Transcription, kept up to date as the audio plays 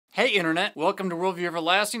Hey Internet, welcome to Worldview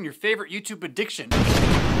Everlasting, your favorite YouTube addiction.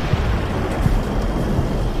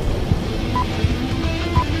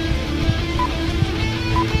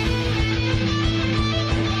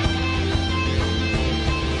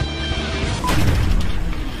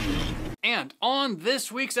 And on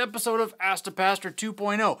this week's episode of Ask the Pastor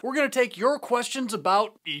 2.0, we're going to take your questions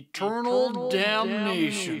about eternal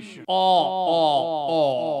damnation.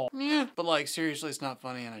 Yeah, but like, seriously, it's not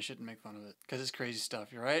funny and I shouldn't make fun of it, because it's crazy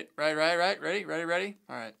stuff. You're right? Right? Ready?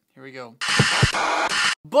 All right, here we go.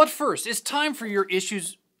 But first, it's time for your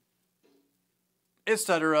issues,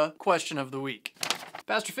 etc. question of the week.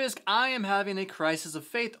 Pastor Fisk, I am having a crisis of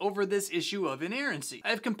faith over this issue of inerrancy. I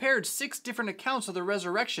have compared 6 different accounts of the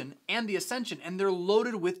resurrection and the ascension, and they're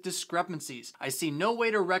loaded with discrepancies. I see no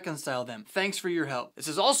way to reconcile them. Thanks for your help. This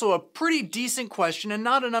is also a pretty decent question and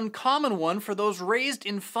not an uncommon one for those raised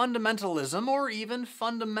in fundamentalism or even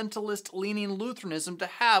fundamentalist-leaning Lutheranism to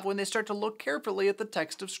have when they start to look carefully at the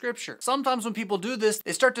text of Scripture. Sometimes when people do this,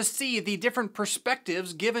 they start to see the different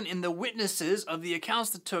perspectives given in the witnesses of the accounts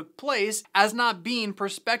that took place as not being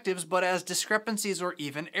perspectives, but as discrepancies or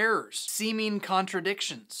even errors, seeming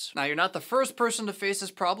contradictions. Now, you're not the first person to face this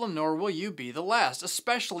problem, nor will you be the last,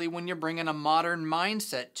 especially when you're bringing a modern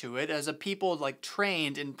mindset to it as a people like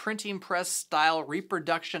trained in printing press style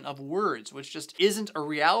reproduction of words, which just isn't a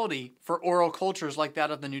reality for oral cultures like that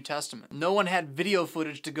of the New Testament. No one had video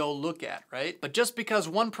footage to go look at, right? But just because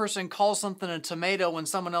one person calls something a tomato and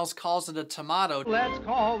someone else calls it a tomato, let's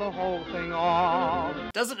call the whole thing off,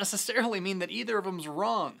 doesn't necessarily mean that either of them's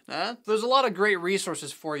wrong. There's a lot of great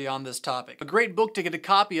resources for you on this topic. A great book to get a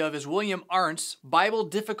copy of is William Arndt's Bible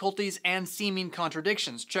Difficulties and Seeming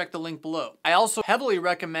Contradictions. Check the link below. I also heavily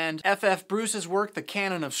recommend F.F. Bruce's work, The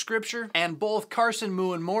Canon of Scripture, and both Carson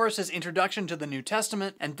Moon Morris's Introduction to the New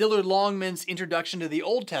Testament and Dillard Longman's Introduction to the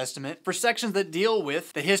Old Testament for sections that deal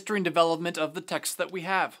with the history and development of the texts that we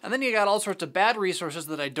have. And then you got all sorts of bad resources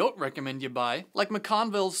that I don't recommend you buy, like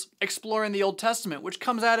McConville's Exploring the Old Testament, which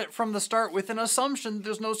comes at it from the start with an assumption that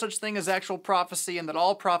there's no such thing as actual prophecy and that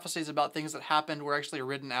all prophecies about things that happened were actually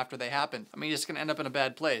written after they happened. I mean, you're just gonna end up in a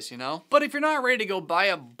bad place, you know? But if you're not ready to go buy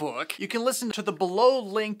a book, you can listen to the below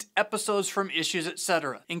linked episodes from Issues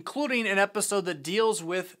Etc., including an episode that deals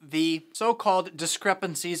with the so-called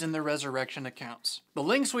discrepancies in the resurrection accounts. The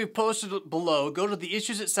links we've posted below go to the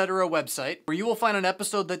Issues Etc. website, where you will find an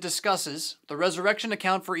episode that discusses the resurrection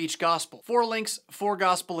account for each gospel. 4 links, 4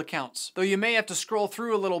 gospel accounts. Though you may have to scroll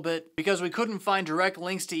through a little bit because we couldn't find direct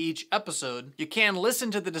links to each episode, you can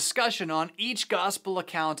listen to the discussion on each gospel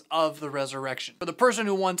account of the resurrection. For the person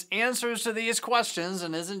who wants answers to these questions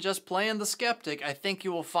and isn't just playing the skeptic, I think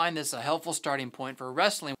you will find this a helpful starting point for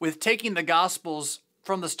wrestling with taking the gospels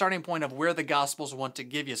from the starting point of where the Gospels want to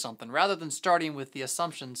give you something, rather than starting with the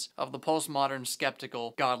assumptions of the postmodern,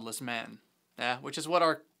 skeptical, godless man. Which is what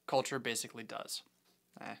our culture basically does.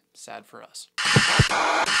 Sad for us.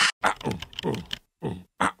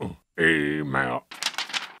 Email.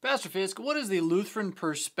 Pastor Fisk, what is the Lutheran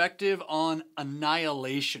perspective on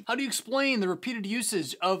annihilation? How do you explain the repeated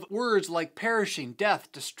usage of words like perishing,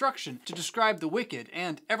 death, destruction to describe the wicked,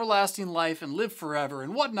 and everlasting life and live forever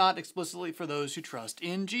and whatnot explicitly for those who trust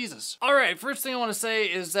in Jesus? Alright, first thing I want to say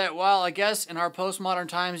is that while I guess in our postmodern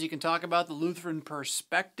times you can talk about the Lutheran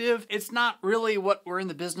perspective, it's not really what we're in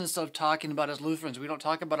the business of talking about as Lutherans. We don't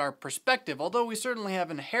talk about our perspective, although we certainly have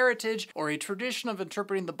a heritage or a tradition of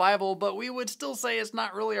interpreting the Bible, but we would still say it's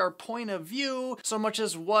not really our point of view so much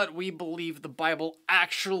as what we believe the Bible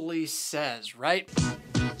actually says, right?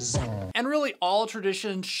 And really all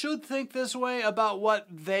traditions should think this way about what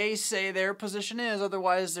they say their position is,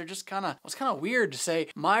 otherwise they're just it's kind of weird to say,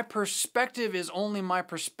 my perspective is only my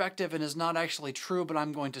perspective and is not actually true, but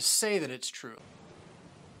I'm going to say that it's true.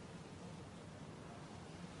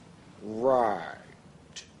 Right.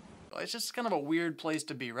 It's just kind of a weird place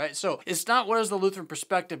to be, right? So it's not what is the Lutheran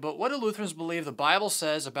perspective, but what do Lutherans believe the Bible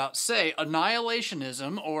says about, say,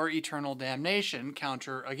 annihilationism or eternal damnation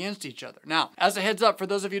counter against each other. Now, as a heads up, for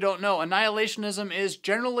those of you who don't know, annihilationism is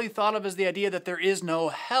generally thought of as the idea that there is no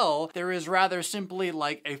hell. There is rather simply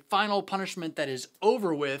like a final punishment that is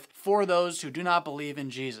over with for those who do not believe in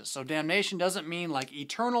Jesus. So damnation doesn't mean like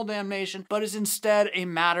eternal damnation, but is instead a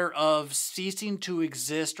matter of ceasing to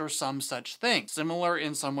exist or some such thing. Similar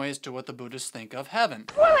in some ways to to what the Buddhists think of heaven.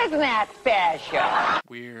 Well, isn't that special?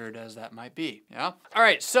 Weird as that might be, yeah?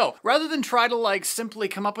 Alright, so, rather than try to like simply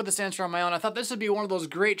come up with this answer on my own, I thought this would be one of those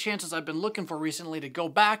great chances I've been looking for recently to go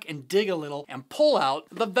back and dig a little and pull out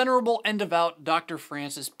the venerable and devout Dr.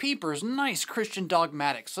 Francis Pieper's nice Christian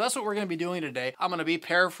dogmatics. So that's what we're going to be doing today. I'm going to be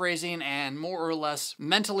paraphrasing and more or less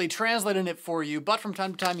mentally translating it for you, but from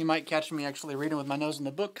time to time you might catch me actually reading with my nose in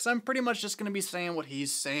the book, because I'm pretty much just going to be saying what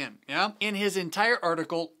he's saying, yeah? In his entire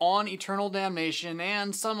article on eternal damnation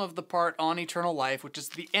and some of the part on eternal life, which is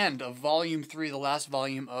the end of volume 3, the last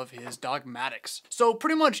volume of his dogmatics. So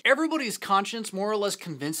pretty much everybody's conscience more or less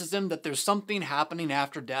convinces them that there's something happening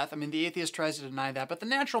after death. I mean, the atheist tries to deny that, but the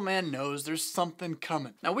natural man knows there's something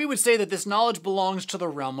coming. Now, we would say that this knowledge belongs to the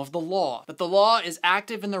realm of the law, that the law is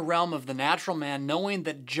active in the realm of the natural man, knowing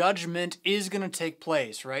that judgment is going to take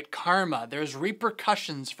place, right? Karma, there's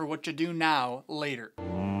repercussions for what you do now later.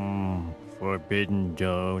 Forbidden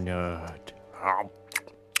donut.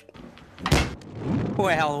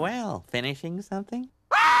 Well, finishing something?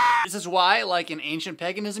 This is why, like in ancient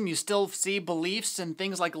paganism, you still see beliefs in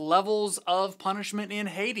things like levels of punishment in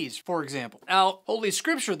Hades, for example. Now, Holy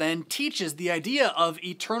Scripture then teaches the idea of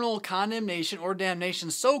eternal condemnation or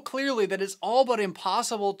damnation so clearly that it's all but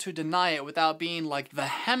impossible to deny it without being like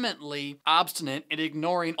vehemently obstinate in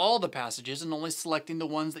ignoring all the passages and only selecting the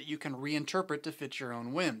ones that you can reinterpret to fit your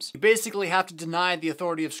own whims. You basically have to deny the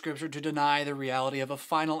authority of Scripture to deny the reality of a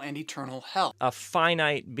final and eternal hell. A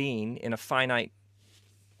finite being in a finite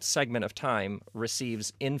segment of time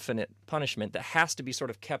receives infinite punishment that has to be sort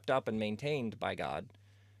of kept up and maintained by God.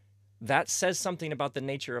 That says something about the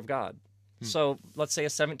nature of God. So let's say a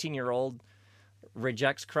 17-year-old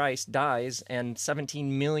rejects Christ, dies, and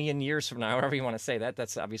 17 million years from now, however you want to say that,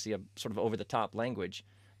 that's obviously a sort of over-the-top language,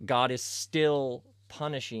 God is still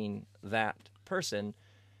punishing that person.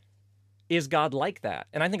 Is God like that?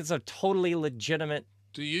 And I think it's a totally legitimate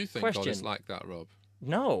Do you think question. God is like that, Rob?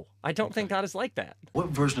 No, I don't think God is like that. What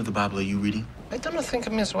version of the Bible are you reading? I don't think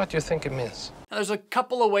it means what you think it means. Now, there's a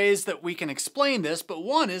couple of ways that we can explain this, but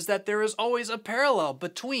one is that there is always a parallel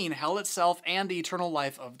between hell itself and the eternal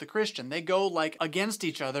life of the Christian. They go like against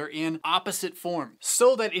each other in opposite form,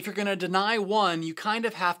 so that if you're going to deny one, you kind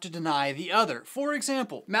of have to deny the other. For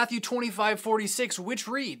example, Matthew 25:46, which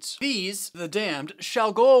reads, "These, the damned,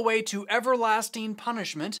 shall go away to everlasting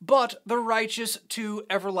punishment, but the righteous to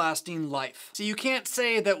everlasting life." So you can't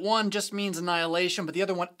say that one just means annihilation, but the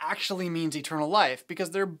other one actually means eternal life,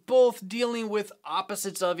 because they're both dealing with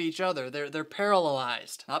opposites of each other. They're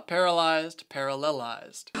parallelized. Not paralyzed,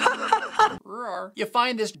 parallelized. You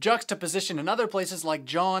find this juxtaposition in other places like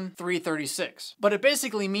John 3:36. But it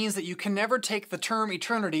basically means that you can never take the term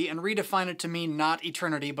eternity and redefine it to mean not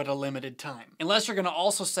eternity, but a limited time. Unless you're going to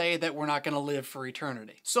also say that we're not going to live for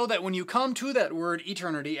eternity. So that when you come to that word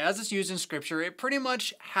eternity, as it's used in Scripture, it pretty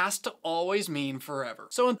much has to always mean forever.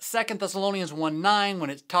 So in 2 Thessalonians 1:9,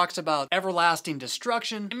 when it talks about everlasting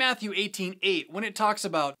destruction, in Matthew 18:8, when it talks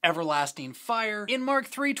about everlasting fire, in Mark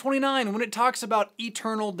 3:29, when it talks about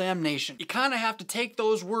eternal damnation. You kind of have to take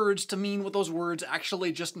those words to mean what those words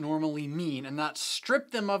actually just normally mean, and not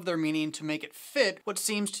strip them of their meaning to make it fit what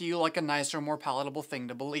seems to you like a nicer, more palatable thing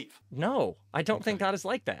to believe. No, I don't think God is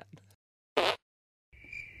like that.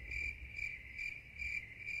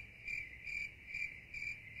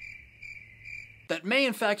 That may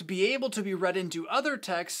in fact be able to be read into other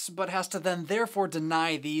texts, but has to then therefore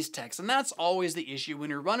deny these texts. And that's always the issue when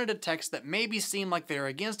you run into texts that maybe seem like they're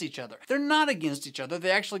against each other. They're not against each other,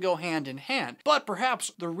 they actually go hand in hand. But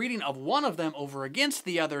perhaps the reading of one of them over against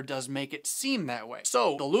the other does make it seem that way.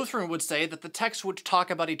 So the Lutheran would say that the texts which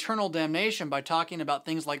talk about eternal damnation by talking about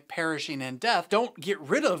things like perishing and death don't get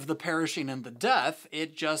rid of the perishing and the death,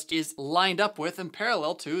 it just is lined up with and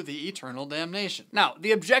parallel to the eternal damnation. Now,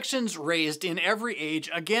 the objections raised in every age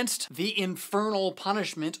against the infernal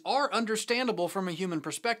punishment are understandable from a human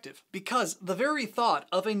perspective, because the very thought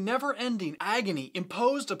of a never-ending agony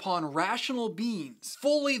imposed upon rational beings,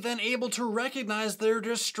 fully then able to recognize their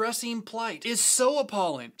distressing plight, is so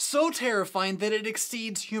appalling, so terrifying that it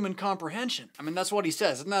exceeds human comprehension. I mean, that's what he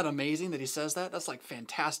says. Isn't that amazing that he says that? That's like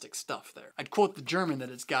fantastic stuff there. I'd quote the German that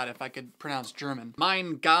it's got if I could pronounce German.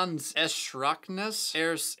 Mein ganz Erschrocknis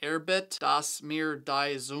erbet, das mir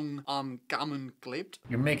die Zung am Gaumen klebt.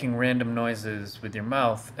 You're making random noises with your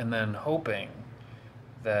mouth and then hoping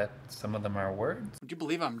that some of them are words. Would you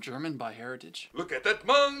believe I'm German by heritage? Look at that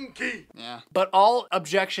monkey! Yeah. But all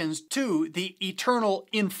objections to the eternal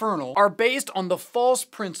infernal are based on the false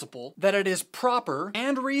principle that it is proper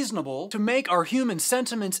and reasonable to make our human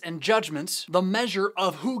sentiments and judgments the measure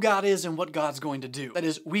of who God is and what God's going to do. That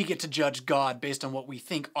is, we get to judge God based on what we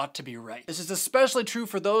think ought to be right. This is especially true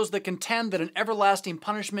for those that contend that an everlasting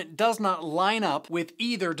punishment does not line up with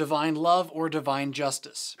either divine love or divine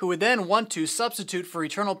justice, who would then want to substitute for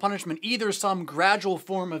eternal punishment either some gradual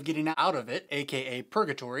form of getting out of it, aka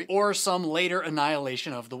purgatory, or some later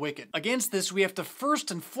annihilation of the wicked. Against this, we have to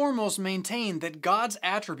first and foremost maintain that God's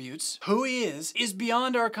attributes, who He is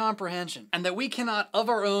beyond our comprehension, and that we cannot of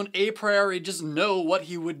our own a priori just know what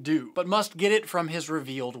He would do, but must get it from His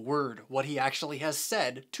revealed word, what He actually has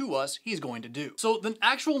said to us He's going to do. So the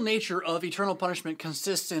actual nature of eternal punishment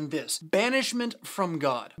consists in this: banishment from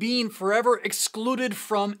God, being forever excluded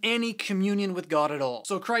from any communion with God at all.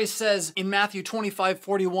 So Christ says in Matthew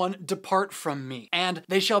 25:41, "Depart from me, and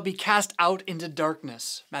they shall be cast out into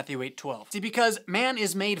darkness." Matthew 8:12. See, because man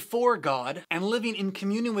is made for God, and living in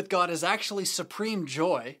communion with God is actually supreme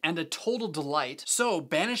joy and a total delight, so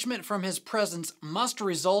banishment from His presence must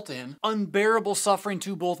result in unbearable suffering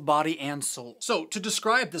to both body and soul. So to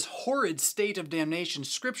describe this horrid state of damnation,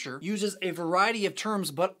 Scripture uses a variety of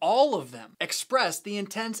terms, but all of them express the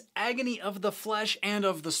intense agony of the flesh and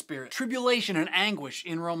of the spirit. Tribulation and anguish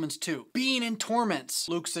in Romans 2. Being in torments,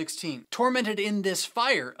 Luke 16. Tormented in this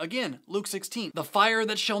fire, again, Luke 16. The fire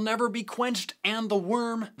that shall never be quenched, and the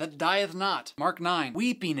worm that dieth not, Mark 9.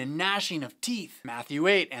 Weeping and gnashing of teeth, Matthew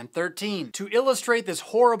 8 and 13. To illustrate this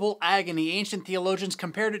horrible agony, ancient theologians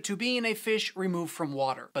compared it to being a fish removed from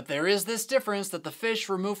water. But there is this difference, that the fish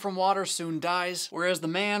removed from water soon dies, whereas the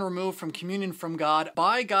man removed from communion from God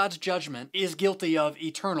by God's judgment is guilty of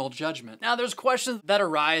eternal judgment. Now there's questions that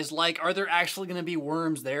arise like, are there actually going to be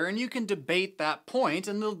worms there? And you can debate that point,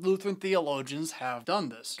 and the Lutheran theologians have done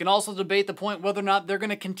this. You can also debate the point whether or not they're going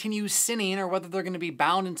to continue sinning, or whether they're going to be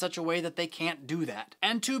bound in such a way that they can't do that.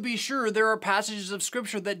 And to be sure, there are passages of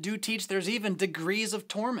Scripture that do teach there's even degrees of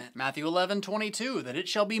torment. Matthew 11:22, that it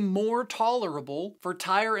shall be more tolerable for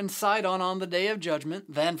Tyre and Sidon on the day of judgment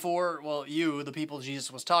than for, well, you, the people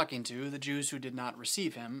Jesus was talking to, the Jews who did not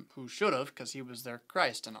receive Him, who should have, because He was their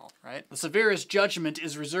Christ and all, right? The severest judgment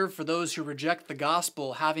is reserved for those who reject the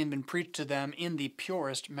gospel having been preached to them in the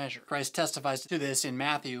purest measure. Christ testifies to this in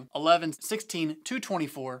Matthew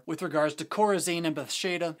 11:16-24 with regards to Chorazin and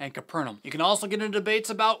Bethsaida and Capernaum. You can also get into debates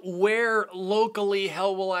about where locally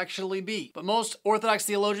hell will actually be, but most Orthodox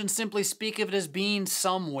theologians simply speak of it as being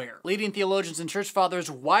somewhere. Leading theologians and church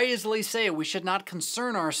fathers wisely say we should not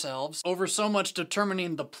concern ourselves over so much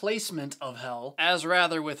determining the placement of hell, as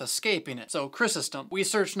rather with escaping it. So Chrysostom, we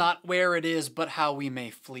search not where it is, but how we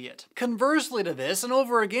may flee it. Conversely to this, and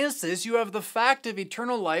over against this, you have the fact of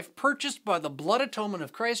eternal life purchased by the blood atonement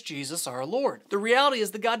of Christ Jesus our Lord. The reality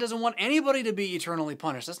is that God doesn't want anybody to be eternally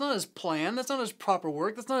punished. That's not His plan, that's not His proper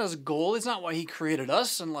work, that's not His goal, it's not why He created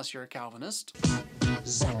us, unless you're a Calvinist.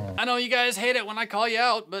 I know you guys hate it when I call you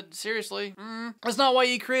out, but seriously, that's not why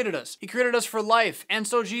He created us. He created us for life, and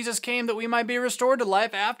so Jesus came that we might be restored to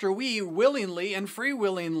life after we willingly and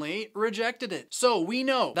free-willingly rejected it. So we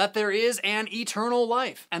know that there is an eternal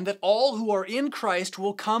life, and that all who are in Christ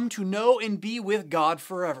will come to know and be with God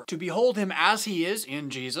forever, to behold Him as He is in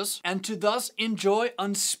Jesus, and to thus enjoy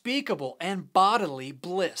unspeakable and bodily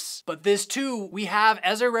bliss. But this too we have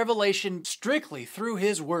as a revelation strictly through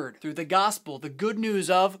His Word, through the gospel, the good news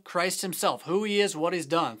of Christ Himself, who He is, what He's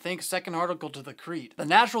done. Think second article to the Creed. The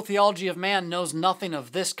natural theology of man knows nothing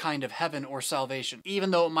of this kind of heaven or salvation,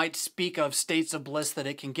 even though it might speak of states of bliss that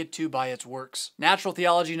it can get to by its works. Natural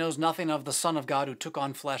theology knows nothing of the Son of God who took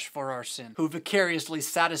on flesh for our sin, who vicariously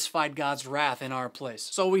satisfied God's wrath in our place.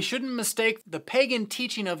 So we shouldn't mistake the pagan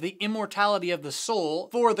teaching of the immortality of the soul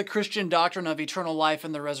for the Christian doctrine of eternal life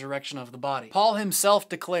and the resurrection of the body. Paul himself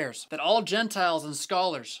declares that all Gentiles and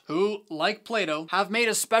scholars who, like Plato, have made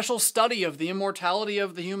a special study of the immortality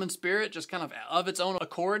of the human spirit, just kind of its own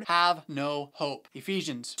accord, have no hope.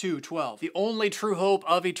 Ephesians 2:12. The only true hope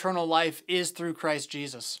of eternal life is through Christ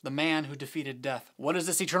Jesus, the man who defeated death. What is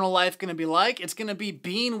this eternal life going to be like? It's going to be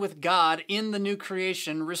being with God in the new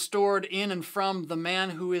creation, restored in and from the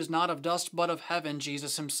man who is not of dust but of heaven,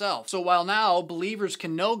 Jesus Himself. So while now believers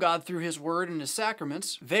can know God through His Word and His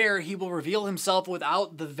sacraments, there He will reveal Himself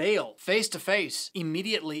without the veil, face to face,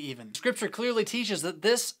 immediately even. Scripture clearly teaches teaches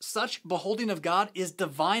that such beholding of God is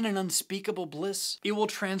divine and unspeakable bliss. It will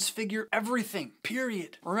transfigure everything,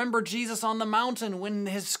 period. Remember Jesus on the mountain when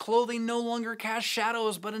his clothing no longer cast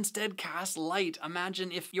shadows, but instead cast light.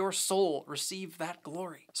 Imagine if your soul received that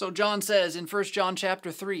glory. So John says in 1 John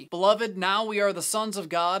chapter 3, Beloved, now we are the sons of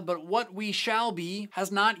God, but what we shall be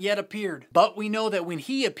has not yet appeared. But we know that when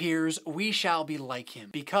he appears, we shall be like him,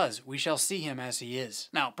 because we shall see him as he is.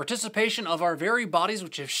 Now, participation of our very bodies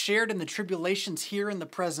which have shared in the tribulations here in the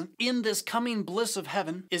present, in this coming bliss of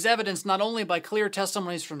heaven, is evidenced not only by clear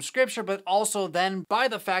testimonies from Scripture, but also then by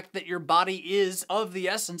the fact that your body is of the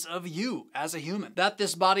essence of you as a human. That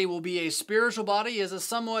this body will be a spiritual body is a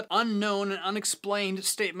somewhat unknown and unexplained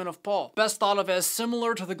statement of Paul, best thought of as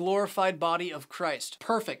similar to the glorified body of Christ.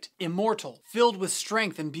 Perfect, immortal, filled with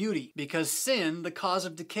strength and beauty, because sin, the cause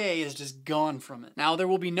of decay, is just gone from it. Now, there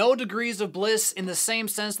will be no degrees of bliss in the same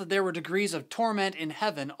sense that there were degrees of torment in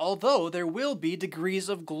heaven, although there will be degrees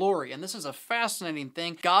of glory. And this is a fascinating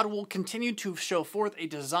thing. God will continue to show forth a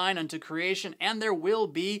design unto creation, and there will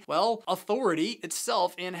be, well, authority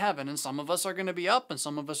itself in heaven. And some of us are going to be up, and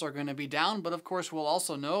some of us are going to be down, but of course we'll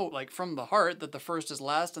also know, like from the heart, that the first is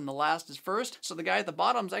last and the last is first. So the guy at the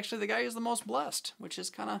bottom is actually the guy who's the most blessed, which is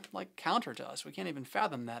kind of like counter to us. We can't even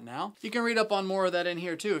fathom that now. You can read up on more of that in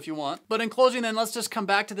here too if you want. But in closing then, let's just come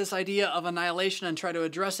back to this idea of annihilation and try to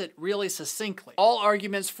address it really succinctly. All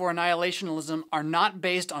arguments for annihilationism are not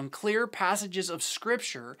based on clear passages of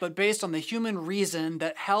Scripture, but based on the human reason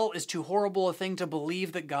that hell is too horrible a thing to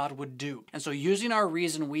believe that God would do. And so using our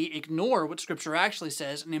reason, we ignore what Scripture actually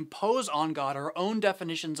says and impose on God our own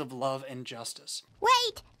definitions of love and justice.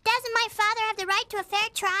 Wait, doesn't my father have the right to a fair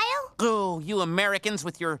trial? Oh, you Americans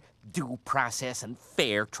with your due process and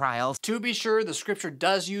fair trials. To be sure, the Scripture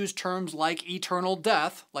does use terms like eternal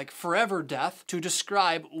death, like forever death, to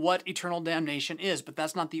describe what eternal damnation is, but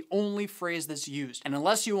that's not the only phrase that's used. And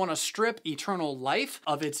unless you want to strip eternal life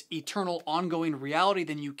of its eternal ongoing reality,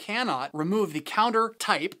 then you cannot remove the counter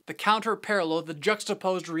type, the counter parallel, the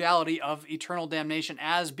juxtaposed reality of eternal damnation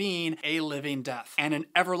as being a living death and an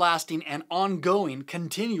everlasting and ongoing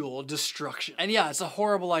continual destruction. And yeah, it's a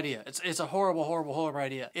horrible idea. It's a horrible, horrible, horrible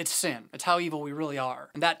idea. It's sin. It's how evil we really are.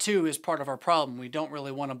 And that too is part of our problem. We don't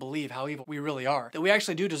really want to believe how evil we really are. That we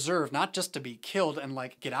actually do deserve not just to be killed and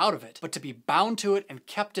like get out of it, but to be bound to it and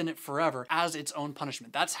kept in it forever as its own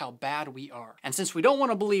punishment. That's how bad we are. And since we don't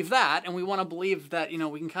want to believe that, and we want to believe that, you know,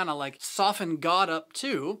 we can kind of like soften God up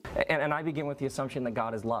too. And I begin with the assumption that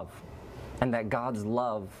God is love, and that God's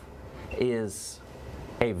love is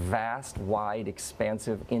a vast, wide,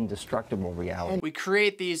 expansive, indestructible reality. We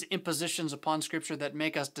create these impositions upon Scripture that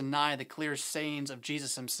make us deny the clear sayings of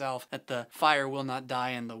Jesus himself that the fire will not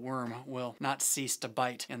die and the worm will not cease to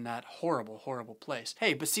bite in that horrible, horrible place.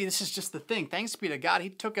 Hey, but see, this is just the thing. Thanks be to God,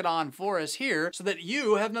 he took it on for us here so that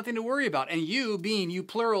you have nothing to worry about. And you being you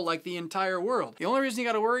plural like the entire world. The only reason you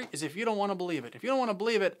got to worry is if you don't want to believe it. If you don't want to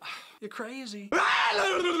believe it, you're crazy. You're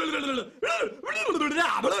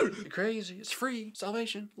crazy. It's free.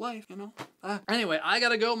 Salvation. Life, you know. Anyway, I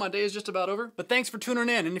gotta go. My day is just about over. But thanks for tuning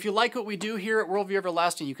in. And if you like what we do here at Worldview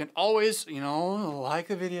Everlasting, you can always, you know, like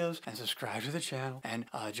the videos and subscribe to the channel and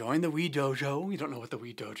join the Wee Dojo. You don't know what the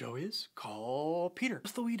Wee Dojo is? Call Peter.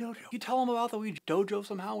 What's the Wee Dojo? You tell him about the Wee Dojo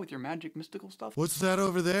somehow with your magic mystical stuff. What's that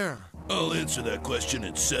over there? I'll answer that question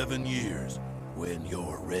in 7 years. When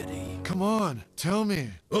you're ready. Come on, tell me.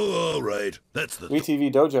 Oh, all right. That's the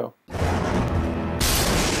WeTV Dojo.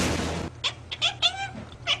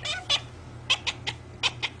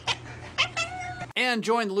 And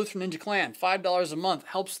join the Lutheran Ninja Clan. $5 a month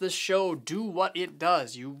helps this show do what it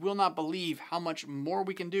does. You will not believe how much more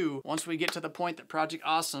we can do once we get to the point that Project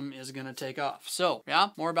Awesome is going to take off. So, yeah,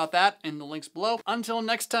 more about that in the links below. Until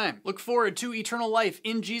next time, look forward to eternal life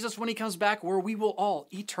in Jesus when he comes back, where we will all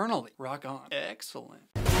eternally rock on. Excellent.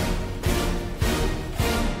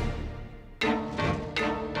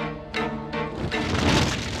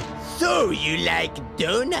 So you like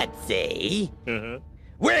donuts, eh?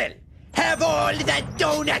 Well, have all the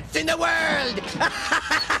donuts in the world!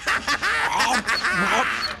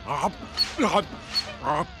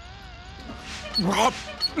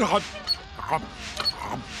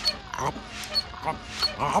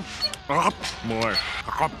 More.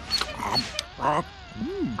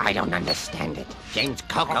 I don't understand it. James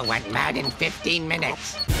Coco went mad in 15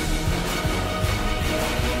 minutes.